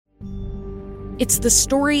It's the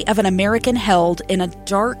story of an American held in a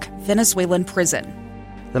dark Venezuelan prison.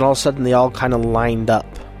 Then all of a sudden they all kind of lined up.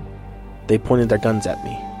 They pointed their guns at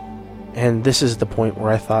me. And this is the point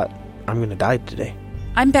where I thought, I'm going to die today.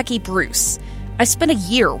 I'm Becky Bruce. I spent a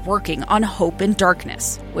year working on Hope in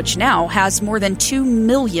Darkness, which now has more than 2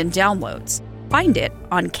 million downloads. Find it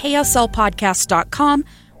on kslpodcast.com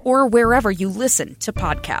or wherever you listen to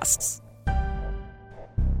podcasts.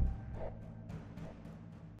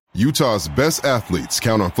 Utah's best athletes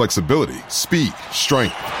count on flexibility, speed,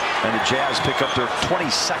 strength. And the Jazz pick up their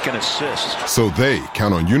 22nd assist. So they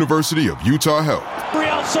count on University of Utah Health.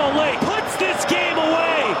 Real Salt Lake puts this game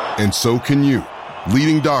away. And so can you.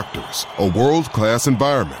 Leading doctors, a world-class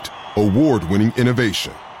environment, award-winning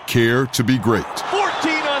innovation, care to be great.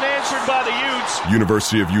 14 unanswered by the Utes.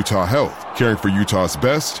 University of Utah Health, caring for Utah's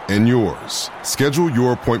best and yours. Schedule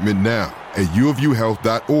your appointment now at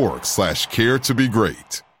uofuhealth.org/care to be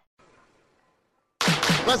great.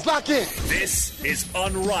 Let's lock in. This is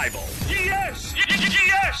Unrivaled. Yes!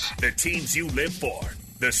 Yes! The teams you live for,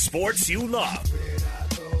 the sports you love.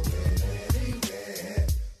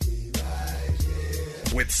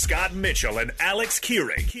 With Scott Mitchell and Alex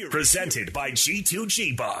Keurig, presented by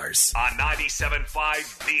G2G Bars on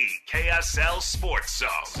 97.5 The KSL Sports Zone.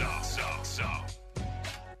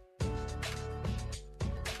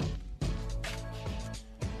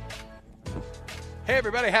 Hey,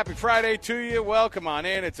 everybody. Happy Friday to you. Welcome on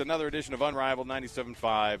in. It's another edition of Unrivaled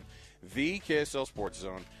 97.5, The KSL Sports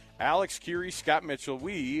Zone. Alex Curie, Scott Mitchell.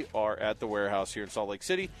 We are at the warehouse here in Salt Lake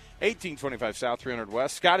City, 1825 South, 300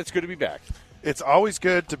 West. Scott, it's good to be back. It's always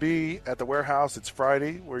good to be at the warehouse. It's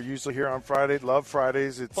Friday. We're usually here on Friday. Love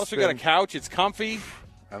Fridays. Plus, we got a couch. It's comfy.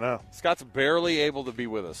 I know. Scott's barely able to be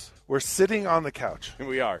with us. We're sitting on the couch. And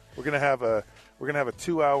we are. We're gonna have a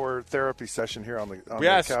 2-hour therapy session here on the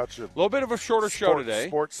couch. A little bit of a shorter show today.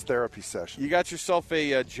 Sports therapy session. You got yourself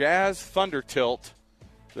a Jazz Thunder tilt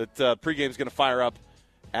that pregame's going to fire up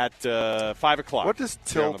at 5 o'clock. What does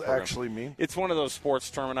tilt actually mean? It's one of those sports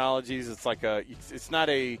terminologies. It's like it's not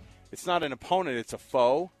an opponent. It's a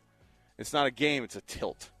foe. It's not a game. It's a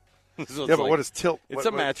tilt. So but what is tilt? It's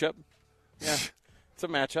a matchup. Yeah, it's a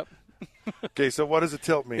matchup. Okay, so what does a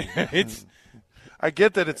tilt mean? I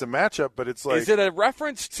get that it's a matchup, but it's like... Is it a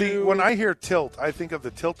reference to... See, when I hear tilt, I think of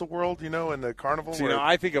the tilt-a-world, in the carnival. So,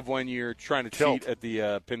 I think of when you're trying to cheat at the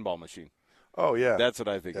pinball machine. Oh, yeah. That's what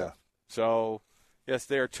I think of. So, yes,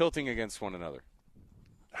 they are tilting against one another.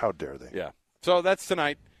 How dare they? Yeah. So that's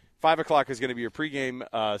tonight. 5 o'clock is going to be your pregame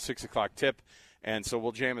 6 o'clock tip. And so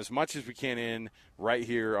we'll jam as much as we can in right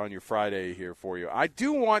here on your Friday here for you. I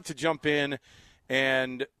do want to jump in,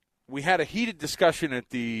 and we had a heated discussion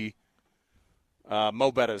at the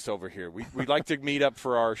Mo Bettas over here. We'd like to meet up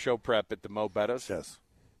for our show prep at the Mo Bettas. Yes.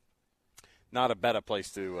 Not a better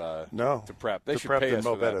place to prep. They to should prep pay us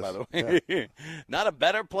Mo for that, Bettas. by the way. Yeah. Not a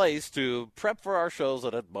better place to prep for our shows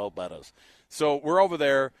than at Mo Bettas. So we're over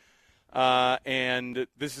there, and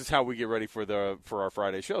this is how we get ready for our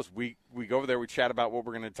Friday shows. We go over there, we chat about what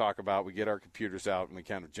we're going to talk about, we get our computers out, and we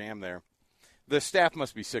kind of jam there. The staff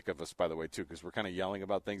must be sick of us, by the way, too, because we're kind of yelling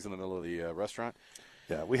about things in the middle of the restaurant.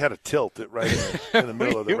 Yeah, we had a tilt right in the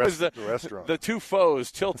middle of the restaurant. The two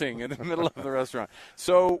foes tilting in the middle of the restaurant.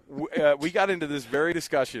 So we got into this very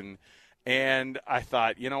discussion, and I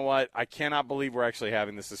thought, you know what? I cannot believe we're actually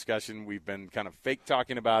having this discussion. We've been kind of fake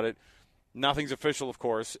talking about it. Nothing's official, of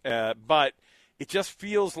course, but it just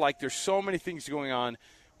feels like there's so many things going on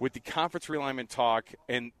with the conference realignment talk.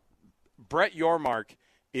 And Brett Yormark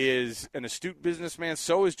is an astute businessman.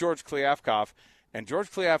 So is George Kliavkoff. And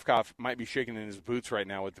George Kliavkoff might be shaking in his boots right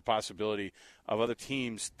now with the possibility of other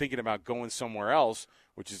teams thinking about going somewhere else,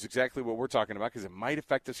 which is exactly what we're talking about because it might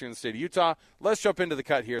affect us here in the state of Utah. Let's jump into the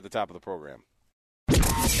cut here at the top of the program. There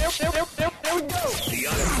we go. The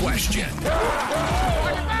unquestioned,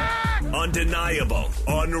 undeniable,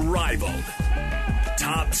 unrivaled,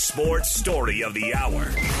 top sports story of the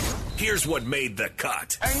hour. Here's what made the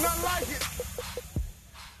cut. Ain't nothing like it.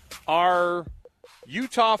 Are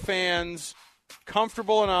Utah fans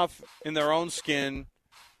comfortable enough in their own skin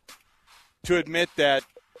to admit that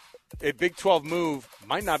a Big 12 move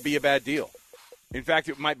might not be a bad deal? In fact,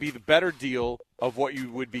 it might be the better deal of what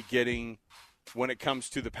you would be getting when it comes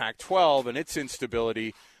to the Pac-12 and its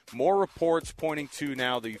instability. More reports pointing to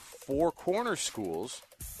now the Four Corner schools,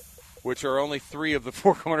 which are only 3 of the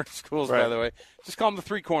Four Corner schools, by the way. Just call them the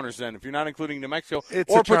 3 corners then, if you're not including New Mexico.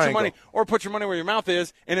 Or put your money where your mouth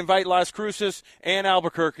is and invite Las Cruces and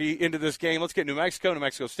Albuquerque into this game. Let's get New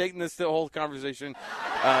Mexico State in this whole conversation.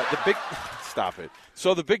 Stop it.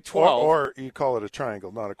 So the Big 12. Or you call it a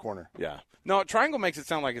triangle, not a corner. Yeah. No, triangle makes it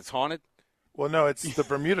sound like it's haunted. Well, no, it's the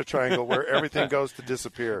Bermuda Triangle where everything goes to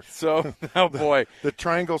disappear. So, oh boy, the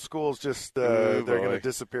Triangle schools just they're going to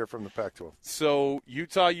disappear from the Pac-12. So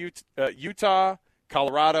Utah,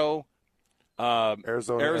 Colorado,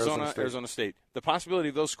 Arizona State. The possibility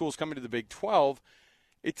of those schools coming to the Big 12,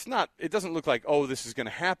 it doesn't look like, oh, this is going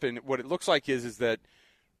to happen. What it looks like is that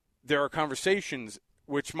there are conversations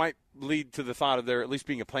which might lead to the thought of there at least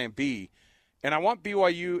being a plan B. And I want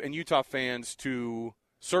BYU and Utah fans to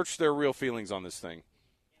search their real feelings on this thing.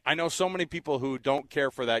 I know so many people who don't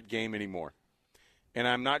care for that game anymore, and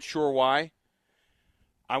I'm not sure why.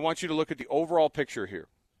 I want you to look at the overall picture here.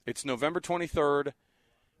 It's November 23rd,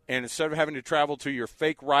 and instead of having to travel to your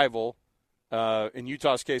fake rival, in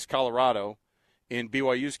Utah's case, Colorado, in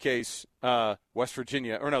BYU's case, West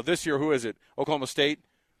Virginia, or no, this year, who is it? Oklahoma State,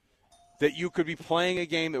 that you could be playing a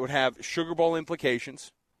game that would have Sugar Bowl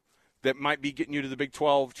implications, that might be getting you to the Big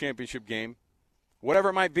 12 championship game, whatever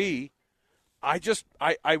it might be. I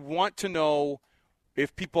want to know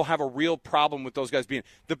if people have a real problem with those guys being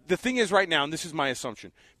 – the thing is right now, and this is my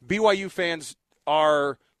assumption, BYU fans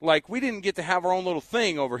are like, we didn't get to have our own little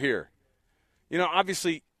thing over here. You know,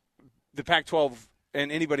 obviously the Pac-12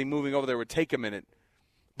 and anybody moving over there would take a minute,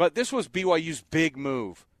 but this was BYU's big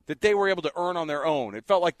move that they were able to earn on their own. It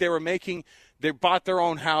felt like they bought their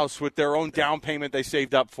own house with their own down payment they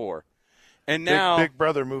saved up for. And now Big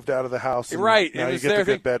Brother moved out of the house. And right. Now you get the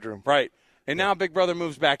good bedroom. Right. And now Big Brother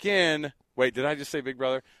moves back in. Wait, did I just say Big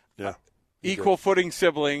Brother? Yeah. Equal footing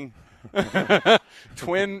sibling,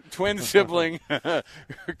 twin sibling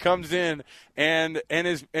comes in and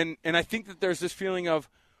I think that there's this feeling of,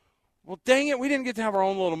 well, dang it, we didn't get to have our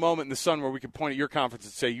own little moment in the sun where we could point at your conference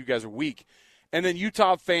and say you guys are weak. And then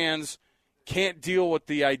Utah fans can't deal with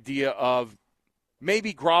the idea of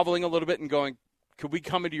maybe groveling a little bit and going, could we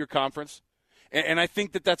come into your conference? And I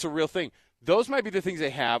think that that's a real thing. Those might be the things they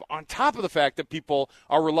have, on top of the fact that people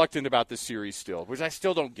are reluctant about this series still, which I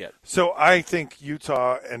still don't get. So I think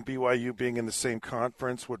Utah and BYU being in the same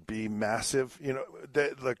conference would be massive. You know,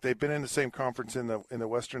 they've been in the same conference in the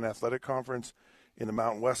Western Athletic Conference, in the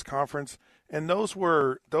Mountain West Conference, and those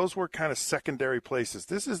were kind of secondary places.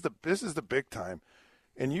 This is the big time,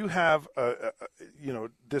 and you have a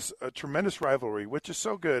tremendous rivalry, which is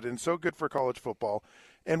so good and so good for college football,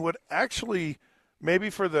 and would actually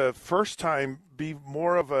maybe for the first time be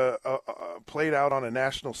more of a played out on a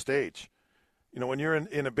national stage. You know, when you're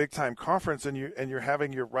in a big time conference and you're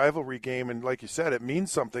having your rivalry game, and like you said, it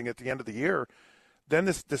means something at the end of the year, then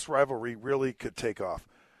this rivalry really could take off.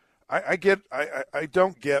 I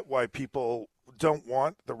don't get why people don't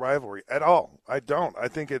want the rivalry at all. I don't. I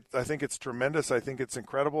think it's tremendous. I think it's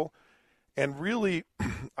incredible, and really,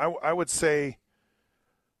 I would say,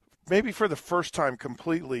 maybe for the first time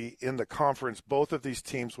completely in the conference, both of these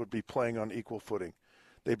teams would be playing on equal footing.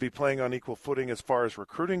 They'd be playing on equal footing as far as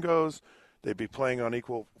recruiting goes. They'd be playing on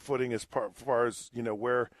equal footing as far as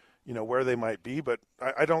where they might be. But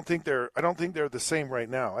I don't think they're the same right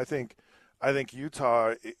now. I think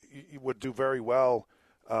Utah would do very well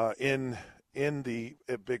in the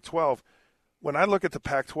Big 12. When I look at the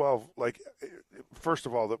Pac-12, like, first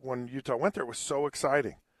of all, that when Utah went there, it was so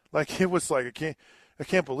exciting. Like, it was like I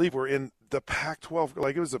can't believe we're in the Pac-12.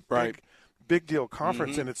 Like, it was a big deal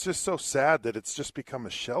conference, and it's just so sad that it's just become a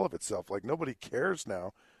shell of itself. Like, nobody cares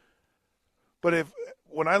now. But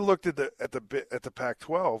when I looked at the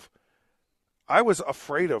Pac-12, I was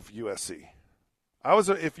afraid of USC.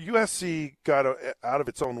 If USC got out of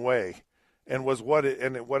its own way and was what it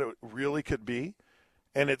really could be,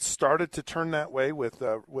 and it started to turn that way with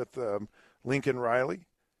Lincoln Riley,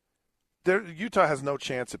 Utah has no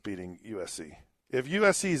chance at beating USC. If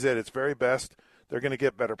USC is at its very best, they're going to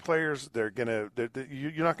get better players. You're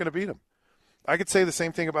not going to beat them. I could say the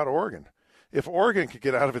same thing about Oregon. If Oregon could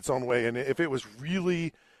get out of its own way, and if it was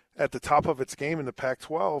really at the top of its game in the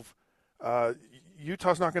Pac-12,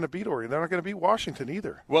 Utah's not going to beat Oregon. They're not going to beat Washington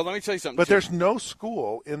either. Well, let me tell you something. But there's no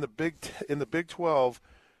school in the Big 12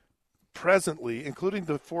 presently, including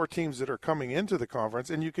the 4 teams that are coming into the conference,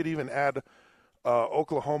 and you could even add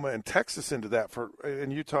Oklahoma and Texas into that,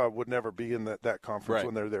 and Utah would never be in that conference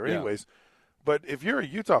when they're there anyways. But if you're a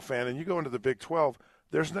Utah fan and you go into the Big 12,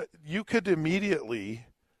 you could immediately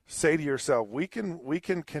say to yourself, we can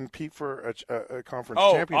compete for a conference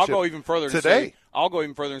championship. I'll go even further today. I'll go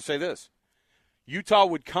even further and say this: Utah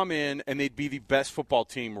would come in and they'd be the best football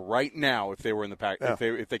team right now if they were in the Pac. Yeah.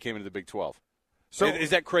 If they came into the Big 12. So is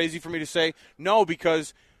that crazy for me to say? No,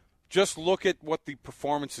 because just look at what the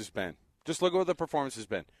performance has been. Just look at what the performance has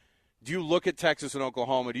been. Do you look at Texas and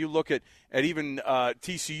Oklahoma? Do you look at even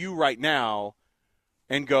TCU right now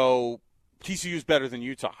and go, TCU's better than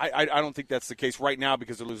Utah. I don't think that's the case right now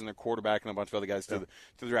because they're losing their quarterback and a bunch of other guys to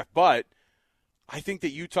the draft. But I think that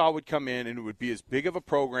Utah would come in and it would be as big of a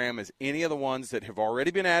program as any of the ones that have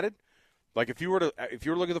already been added. Like if you were to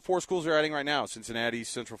look at the 4 schools they're adding right now, Cincinnati,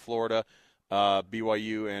 Central Florida,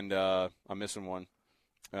 BYU, and I'm missing one,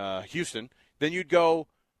 Houston, then you'd go,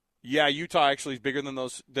 yeah, Utah actually is bigger than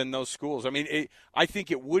those schools. I mean, I think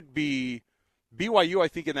it would be BYU. I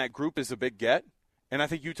think in that group is a big get. And I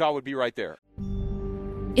think Utah would be right there.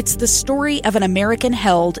 It's the story of an American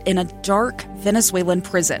held in a dark Venezuelan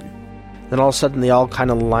prison. Then all of a sudden they all kind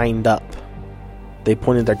of lined up. They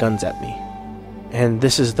pointed their guns at me. And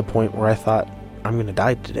this is the point where I thought, I'm going to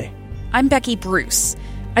die today. I'm Becky Bruce.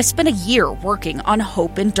 I spent a year working on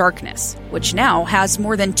Hope in Darkness, which now has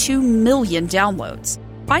more than 2 million downloads.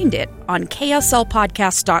 Find it on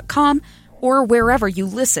kslpodcast.com or wherever you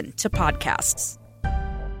listen to podcasts.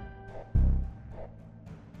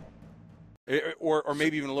 Or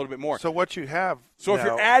maybe even a little bit more. So what you have So if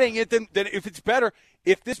you're adding it, then if it's better,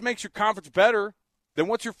 if this makes your conference better, then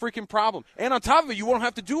what's your freaking problem? And on top of it, you won't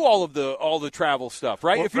have to do all the travel stuff,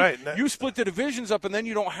 right? Well, if you split the divisions up, and then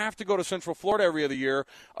you don't have to go to Central Florida every other year.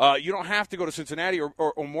 You don't have to go to Cincinnati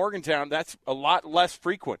or Morgantown. That's a lot less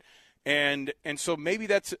frequent. And so maybe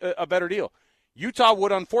that's a better deal. Utah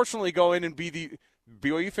would unfortunately go in and be the –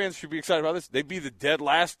 BYU fans should be excited about this. They'd be the dead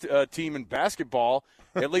last team in basketball,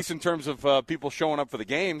 at least in terms of people showing up for the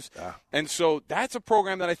games. And so that's a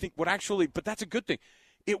program that I think would actually – but that's a good thing.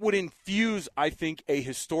 It would infuse, I think, a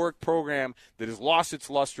historic program that has lost its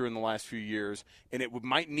luster in the last few years, and it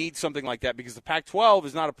might need something like that because the Pac-12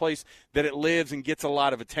 is not a place that it lives and gets a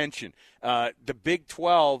lot of attention. The Big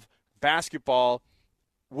 12 basketball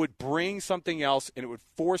would bring something else, and it would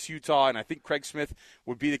force Utah, and I think Craig Smith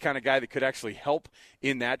would be the kind of guy that could actually help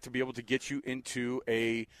in that to be able to get you into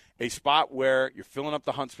a spot where you're filling up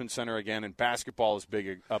the Huntsman Center again, and basketball is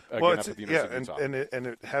big up at the University of Utah. And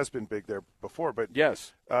it has been big there before. But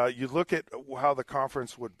yes, you look at how the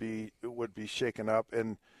conference would be shaken up,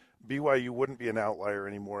 and BYU wouldn't be an outlier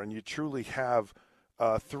anymore, and you truly have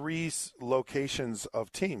 3 locations of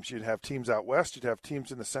teams. You'd have teams out west, you'd have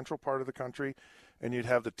teams in the central part of the country, and you'd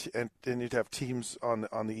have you'd have teams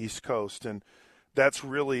on the East Coast, and that's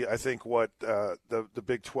really, I think, what the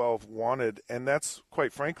Big 12 wanted, and that's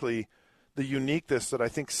quite frankly the uniqueness that I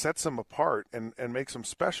think sets them apart and makes them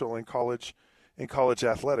special in college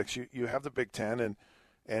athletics. You have the Big Ten,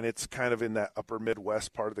 and it's kind of in that upper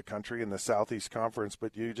Midwest part of the country in the Southeast Conference,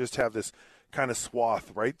 but you just have this kind of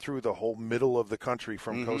swath right through the whole middle of the country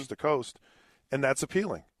from coast to coast, and that's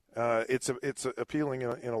appealing. It's appealing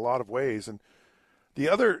in a lot of ways, and the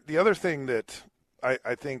other thing that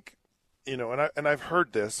I think, and I've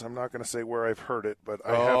heard this. I'm not going to say where I've heard it, but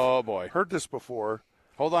I have heard this before.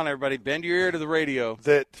 Hold on, everybody. Bend your ear to the radio.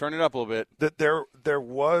 Turn it up a little bit. That there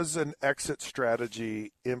was an exit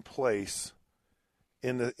strategy in place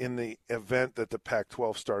in the event that the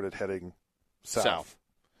Pac-12 started heading south.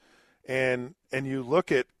 And you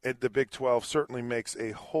look at the Big 12 certainly makes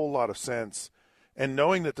a whole lot of sense. And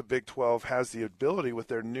knowing that the Big 12 has the ability with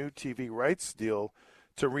their new TV rights deal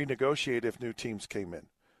to renegotiate if new teams came in.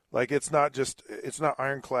 Like it's not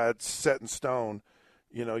ironclad, set in stone.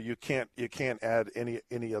 You can't add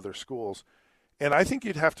any other schools. And I think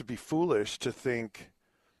you'd have to be foolish to think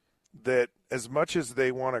that as much as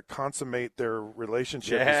they want to consummate their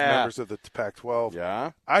relationship as members of the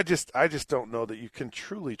Pac-12, I just don't know that you can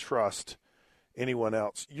truly trust anyone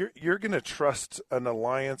else. You're going to trust an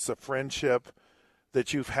alliance, a friendship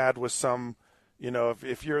that you've had with some,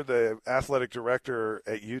 if you're the athletic director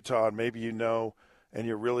at Utah and maybe and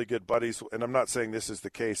you're really good buddies, and I'm not saying this is the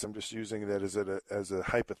case, I'm just using that as a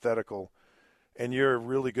hypothetical, and you're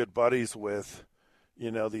really good buddies with,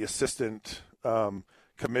 the assistant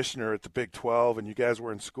commissioner at the Big 12, and you guys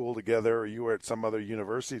were in school together or you were at some other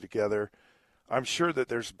university together, I'm sure that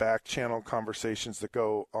there's back channel conversations that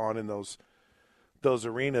go on in those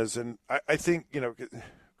arenas. And I think,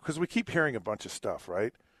 because we keep hearing a bunch of stuff,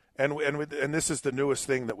 right? And this is the newest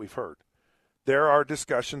thing that we've heard. There are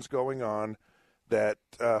discussions going on that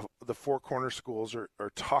the Four Corner schools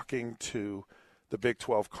are talking to the Big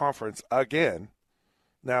 12 Conference again.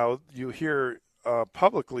 Now, you hear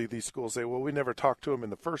publicly these schools say, well, we never talked to them in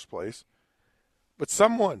the first place. But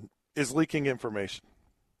someone is leaking information.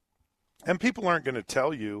 And people aren't going to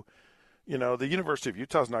tell you, the University of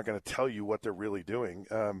Utah is not going to tell you what they're really doing.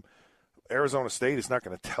 Arizona State is not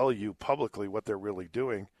going to tell you publicly what they're really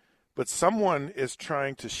doing. But someone is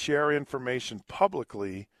trying to share information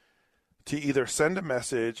publicly to either send a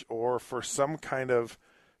message or for some kind of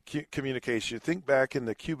communication. Think back in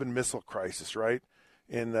the Cuban Missile Crisis, right?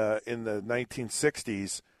 In the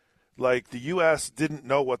 1960s, like the U.S. didn't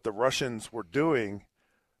know what the Russians were doing,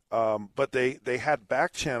 but they had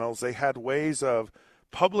back channels. They had ways of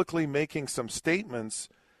publicly making some statements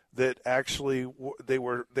that actually they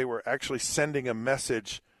were actually sending a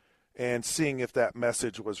message and seeing if that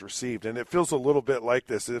message was received. And it feels a little bit like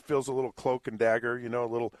this. It feels a little cloak and dagger,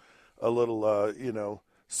 a little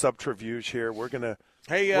subterfuge here. We're gonna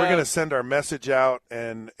send our message out,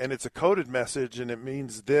 and it's a coded message, and it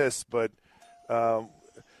means this, but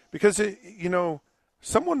because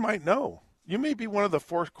someone might know. You may be one of the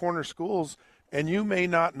four corner schools, and you may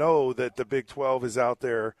not know that the Big 12 is out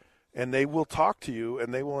there, and they will talk to you,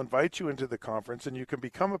 and they will invite you into the conference, and you can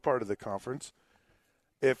become a part of the conference.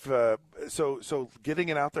 If so getting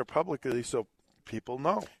it out there publicly so people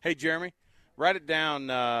know. Hey, Jeremy, write it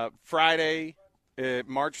down. Friday,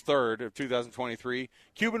 March 3rd of 2023,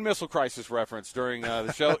 Cuban Missile Crisis reference during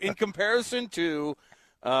the show in comparison to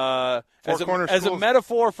as a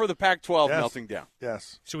metaphor for the Pac-12 melting down.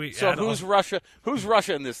 Yes. So who's Russia? Who's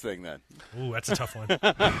Russia in this thing then? Ooh, that's a tough one.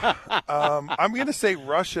 I'm going to say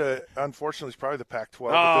Russia. Unfortunately, is probably the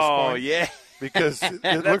Pac-12 at this point. Oh yeah, because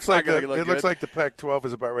it looks like the Pac-12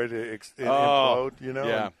 is about ready to implode.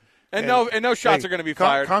 Yeah. And no shots are going to be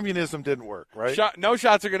fired. Communism didn't work, right? No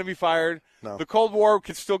shots are going to be fired. No. The Cold War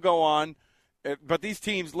can still go on, but these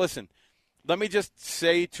teams, listen. Let me just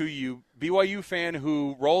say to you, BYU fan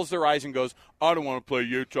who rolls their eyes and goes, I don't want to play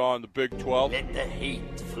Utah in the Big 12. Let the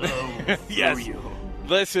hate flow yes. through you.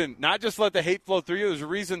 Listen, not just let the hate flow through you. There's a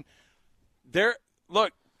reason.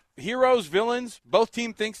 Look, heroes, villains, both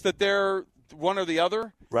team thinks that they're one or the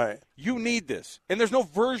other. Right. You need this. And there's no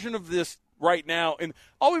version of this right now. And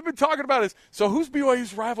all we've been talking about is, so who's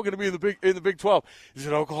BYU's rival going to be in the Big 12? Is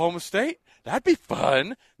it Oklahoma State? That'd be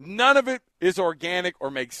fun. None of it is organic or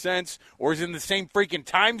makes sense or is in the same freaking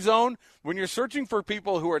time zone. When you're searching for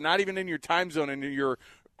people who are not even in your time zone and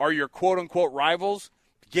are your quote-unquote rivals,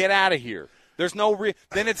 get out of here. There's no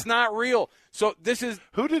then it's not real. So this is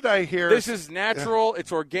 – who did I hear? This is natural.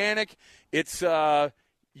 It's organic. It's listen,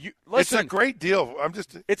 it's a great deal.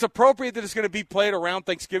 It's appropriate that it's going to be played around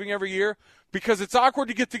Thanksgiving every year because it's awkward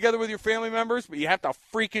to get together with your family members, but you have to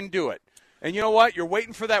freaking do it. And you know what? You're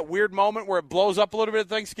waiting for that weird moment where it blows up a little bit at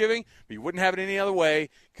Thanksgiving, but you wouldn't have it any other way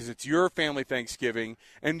because it's your family Thanksgiving.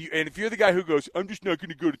 And if you're the guy who goes, I'm just not going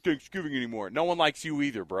to go to Thanksgiving anymore, no one likes you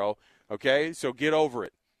either, bro. Okay? So get over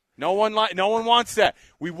it. No one wants that.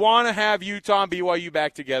 We want to have Utah and BYU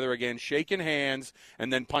back together again, shaking hands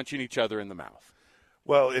and then punching each other in the mouth.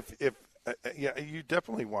 Well, if you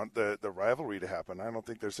definitely want the rivalry to happen. I don't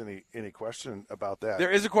think there's any question about that.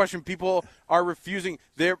 There is a question. People are refusing.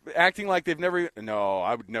 They're acting like they've never – no,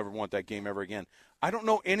 I would never want that game ever again. I don't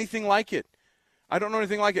know anything like it. And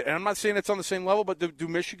I'm not saying it's on the same level, but do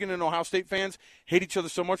Michigan and Ohio State fans hate each other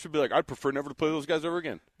so much to be like, I'd prefer never to play those guys ever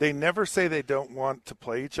again? They never say they don't want to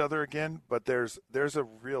play each other again, but there's a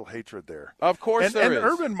real hatred there. Of course there is. And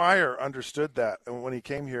Urban Meyer understood that when he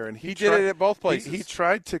came here. And he did it at both places. He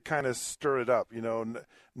tried to kind of stir it up,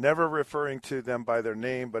 never referring to them by their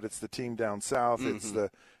name, but it's the team down south. Mm-hmm.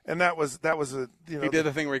 It's and that was a he did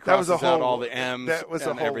the thing where he crosses out all the M's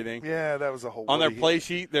and everything. Yeah, that was a whole on their play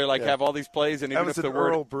sheet. They're have all these plays, and even that was if the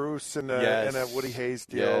Earl Bruce and a Woody Hayes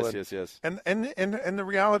deal. Yes. And the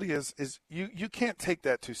reality is you can't take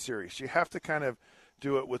that too serious. You have to kind of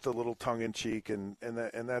do it with a little tongue in cheek, and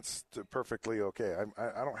that's perfectly okay.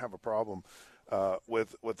 I don't have a problem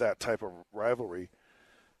with that type of rivalry.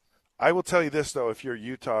 I will tell you this, though, if you're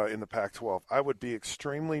Utah in the Pac-12, I would be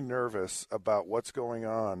extremely nervous about what's going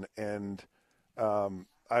on, and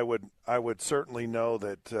I would certainly know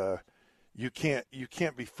that you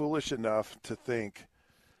can't be foolish enough to think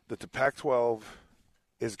that the Pac-12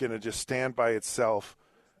 is going to just stand by itself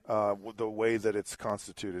the way that it's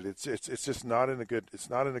constituted. It's just not in a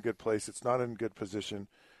good place. It's not in a good position,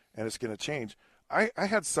 and it's going to change. I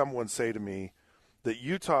had someone say to me that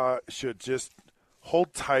Utah should just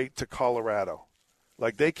hold tight to Colorado.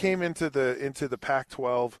 Like they came into the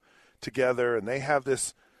Pac-12 together, and they have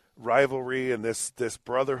this rivalry and this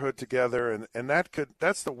brotherhood together, and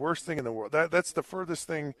that's the worst thing in the world. That's the furthest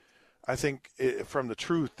thing I think from the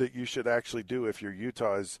truth that you should actually do if you're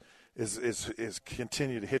Utah is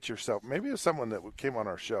continue to hit yourself. Maybe it's someone that came on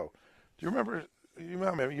our show. Do you remember? You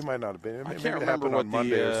might not have been. Maybe it happened on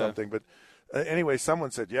Monday or something. But anyway,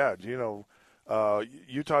 someone said, "Yeah,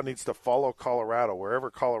 Utah needs to follow Colorado. Wherever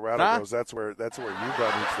Colorado goes, that's where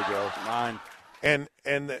Utah needs to go." Mine.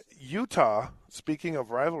 And Utah, speaking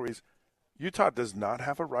of rivalries, Utah does not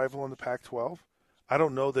have a rival in the Pac-12. I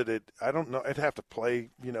don't know. It'd have to play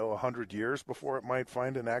 100 years before it might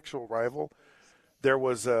find an actual rival. There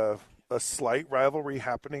was a slight rivalry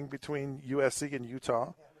happening between USC and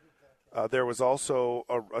Utah, There was also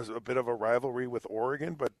a bit of a rivalry with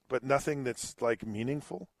Oregon, but nothing that's like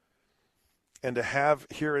meaningful. And to have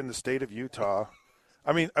here in the state of Utah,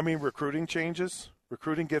 I mean, recruiting changes.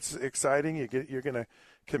 Recruiting gets exciting. You're going to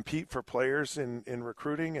compete for players in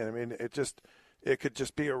recruiting, and I mean, it could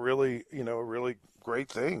just be a really great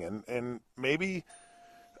thing. And maybe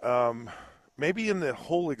in the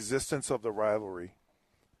whole existence of the rivalry,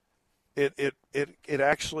 it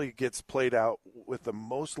actually gets played out with the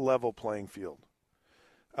most level playing field.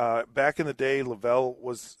 Back in the day, Lavelle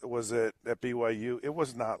was at BYU. It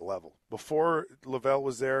was not level. Before Lavelle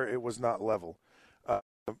was there, it was not level.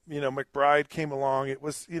 McBride came along. It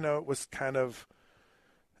was kind of,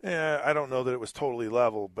 I don't know that it was totally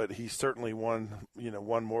level, but he certainly won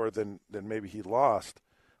more than maybe he lost.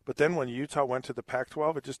 But then when Utah went to the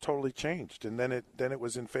Pac-12, it just totally changed, and then it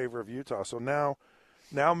was in favor of Utah. So now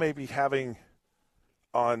maybe having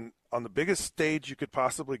on the biggest stage you could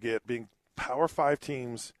possibly get, being Power 5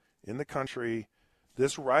 teams in the country,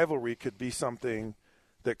 this rivalry could be something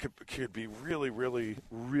that could be really, really,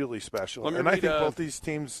 really special. And I think both these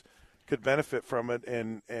teams could benefit from it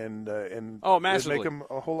and massively. Make them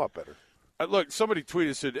a whole lot better. Look, somebody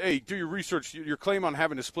tweeted, said, hey, do your research. Your claim on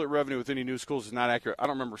having to split revenue with any new schools is not accurate. I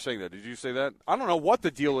don't remember saying that. Did you say that? I don't know what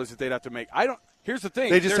the deal is that they'd have to make. Here's the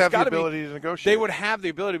thing. They just have the ability to negotiate. They would have the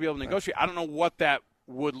ability to be able to negotiate. I don't know what that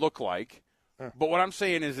would look like. But what I'm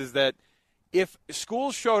saying is that if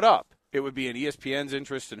schools showed up, it would be in ESPN's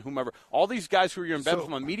interest and whomever. All these guys who are in bed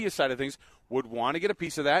from the media side of things would want to get a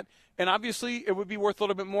piece of that. And obviously it would be worth a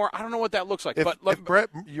little bit more. I don't know what that looks like. If Brett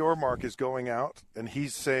Yormark is going out and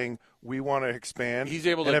he's saying we want to expand, he's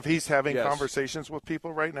able to, and if he's having conversations with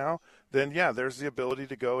people right now, then, there's the ability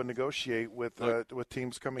to go and negotiate with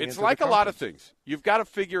teams coming in. It's like a lot of things. You've got to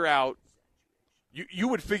figure out – you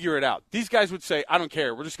would figure it out. These guys would say, I don't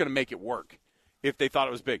care. We're just going to make it work if they thought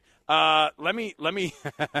it was big. Let me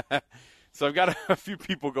so I've got a few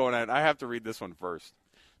people going at it. I have to read this one first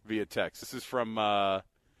via text. This is from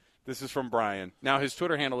Brian. Now his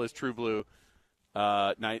Twitter handle is TrueBlue.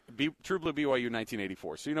 TrueBlue BYU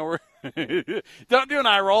 1984. So we're don't do an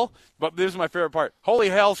eye roll, but this is my favorite part. Holy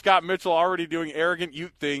hell, Scott Mitchell already doing arrogant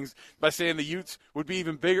Ute things by saying the Utes would be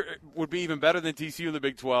even better than TCU in the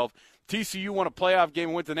Big 12. TCU won a playoff game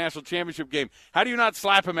and went to the national championship game. How do you not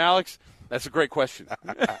slap him, Alex? That's a great question.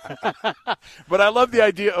 But I love the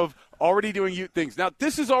idea of already doing Ute things. Now,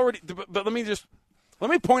 this is already – but let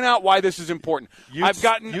me point out why this is important. I've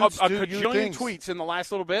gotten a cajillion tweets in the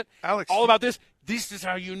last little bit, Alex, all about this. This is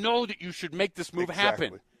how you know that you should make this move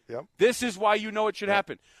happen. Yep. This is why you know it should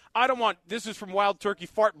happen. I don't want – this is from Wild Turkey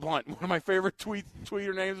Fart Blunt, one of my favorite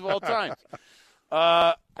tweeter names of all time.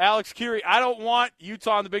 Alex Keary, I don't want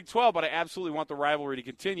Utah in the Big 12, but I absolutely want the rivalry to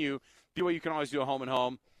continue. BYU can always do a home and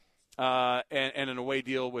home. And an away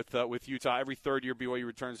deal with Utah. Every third year, BYU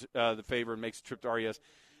returns the favor and makes a trip to RES.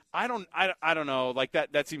 I don't know. Like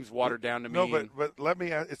that seems watered down to me. No, but let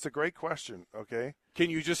me ask, it's a great question, okay? Can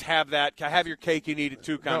you just have that? Have your cake and eat it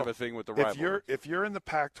too kind of a thing with the rivalry? If you're in the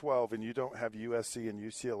Pac-12 and you don't have USC and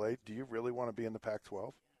UCLA, do you really want to be in the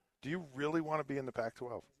Pac-12? Do you really want to be in the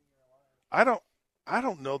Pac-12? I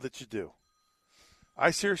don't know that you do.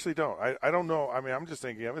 I seriously don't. I don't know. I mean, I'm just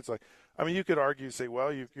thinking of it. It's like, I mean, you could argue, say,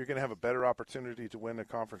 well, you're going to have a better opportunity to win a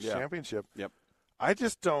conference championship. Yep. I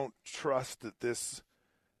just don't trust that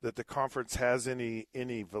the conference has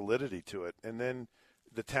any validity to it. And then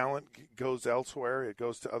the talent goes elsewhere. It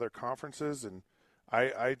goes to other conferences. And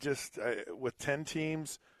I just with 10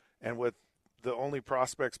 teams and with the only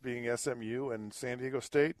prospects being SMU and San Diego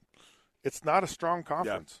State, it's not a strong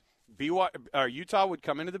conference. Yeah. Utah would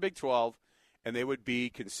come into the Big 12, and they would be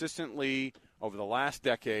consistently, over the last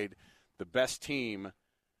decade, the best team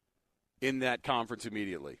in that conference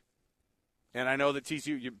immediately. And I know that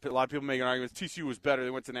TCU, a lot of people make an argument, TCU was better.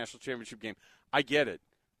 They went to the national championship game. I get it.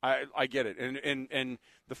 I get it. And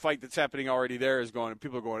the fight that's happening already there is going,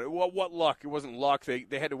 people are going, well, what luck? It wasn't luck. They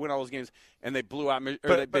had to win all those games, and they blew out,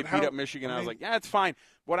 they beat up Michigan. I was like, yeah, it's fine.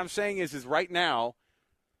 What I'm saying is right now,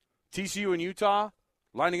 TCU and Utah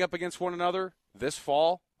lining up against one another this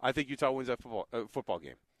fall, I think Utah wins that football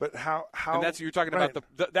game. But how? And that's what you're talking about.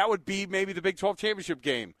 That would be maybe the Big 12 championship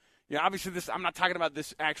game. Obviously, I'm not talking about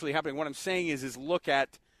this actually happening. What I'm saying is look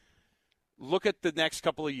at the next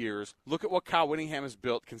couple of years. Look at what Kyle Whittingham has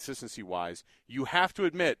built consistency-wise. You have to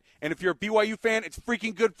admit, and if you're a BYU fan, it's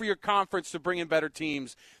freaking good for your conference to bring in better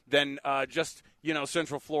teams than just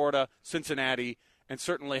Central Florida, Cincinnati, and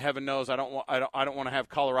certainly, heaven knows, I don't want to have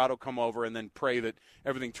Colorado come over and then pray that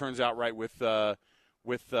everything turns out right with Neon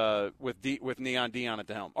Dion at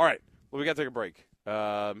the helm. All right, well, we got to take a break.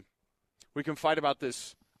 We can fight about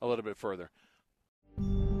this a little bit further.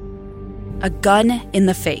 a gun in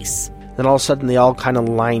the face. Then all of a sudden, they all kind of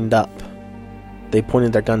lined up. They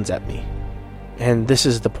pointed their guns at me. And this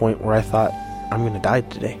is the point where I thought, I'm going to die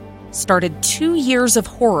today. Started 2 years of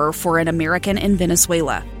horror for an American in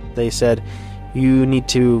Venezuela. They said, you need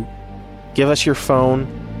to give us your phone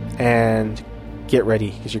and get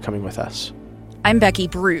ready because you're coming with us. I'm Becky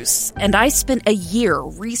Bruce, and I spent a year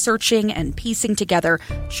researching and piecing together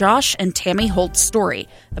Josh and Tammy Holt's story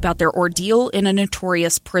about their ordeal in a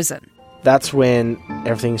notorious prison. That's when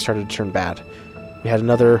everything started to turn bad. We had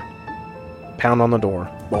another pound on the door.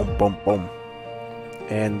 Boom, boom, boom.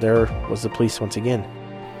 And there was the police once again.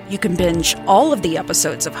 You can binge all of the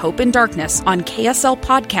episodes of Hope in Darkness on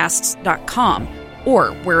KSLPodcasts.com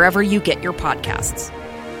or wherever you get your podcasts.